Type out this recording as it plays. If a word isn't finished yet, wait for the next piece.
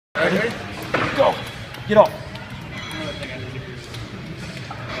Ready? Go. Get off.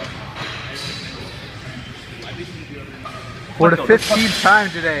 For the 15th time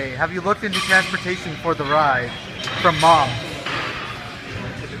today, have you looked into transportation for the ride from Mom?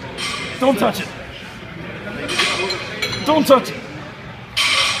 Don't touch it. Don't touch it.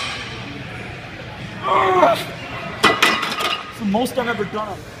 It's the most I've ever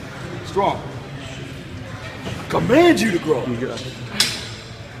done. Strong. I command you to grow.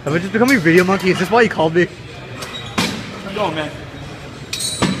 Have I just become a video monkey? Is this why you called me? Keep going, man.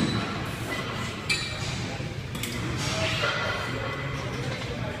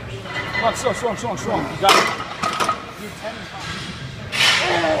 Come on, strong. You got it. Do 10 times.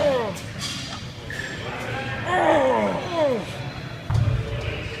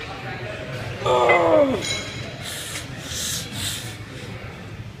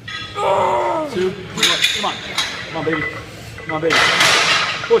 Two. Come on, baby.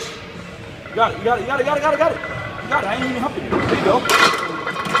 Push. You got it. I ain't even helping you. There you go.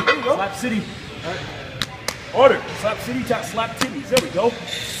 Slap city. All right. Order. Slap city, slap titties. There we go.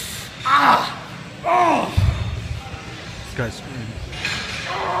 This guy's screaming.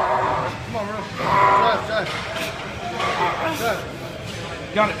 Come on, bro. Drive.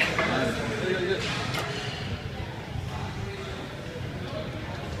 Got it.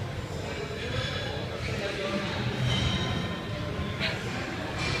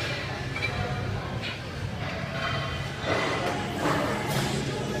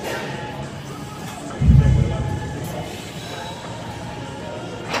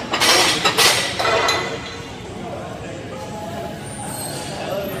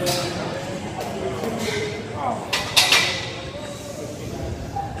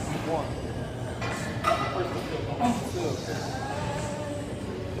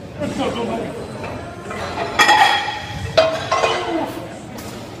 Let's go, baby.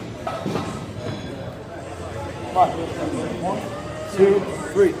 1, 2,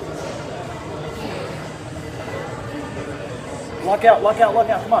 3. Lock out.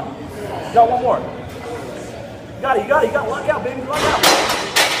 Come on. You got one more. You got it. Lock out, baby. Lock out.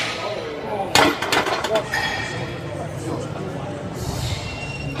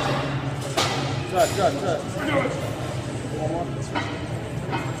 Drive.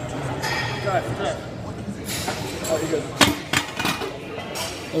 Drive. Oh, you're good.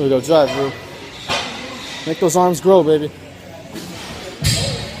 There we go, drive, bro. Make those arms grow, baby.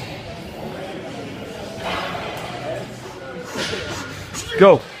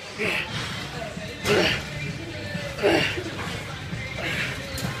 Go.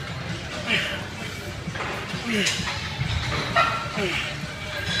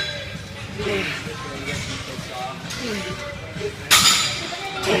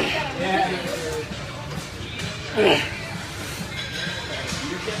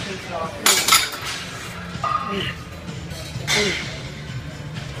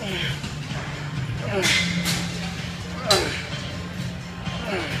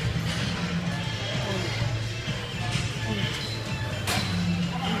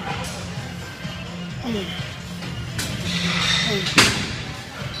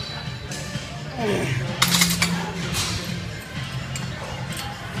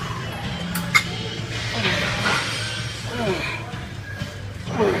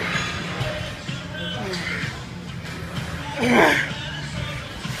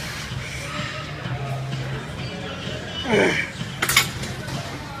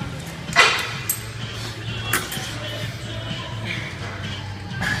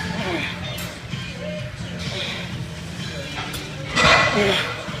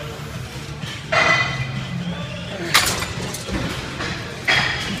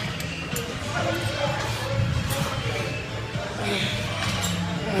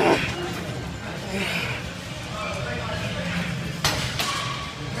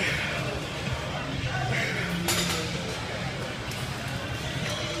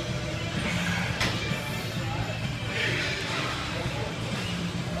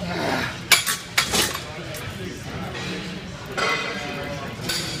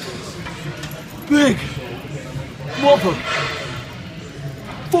 Big mother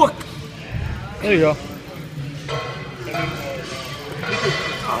fuck. There you go.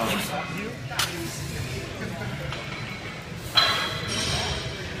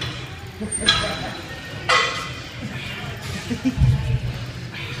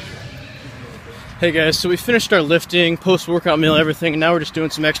 Hey guys, so we finished our lifting, post-workout meal, everything, and now we're just doing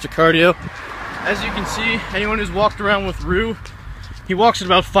some extra cardio. As you can see, anyone who's walked around with Roo, he walks at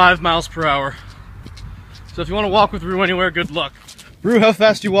about 5 miles per hour. So if you want to walk with Roo anywhere, good luck. Roo, how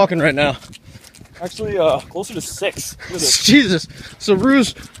fast are you walking right now? Actually, closer to 6. Look at this. Jesus. So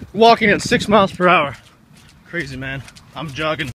Rue's walking at 6 miles per hour. Crazy, man. I'm jogging.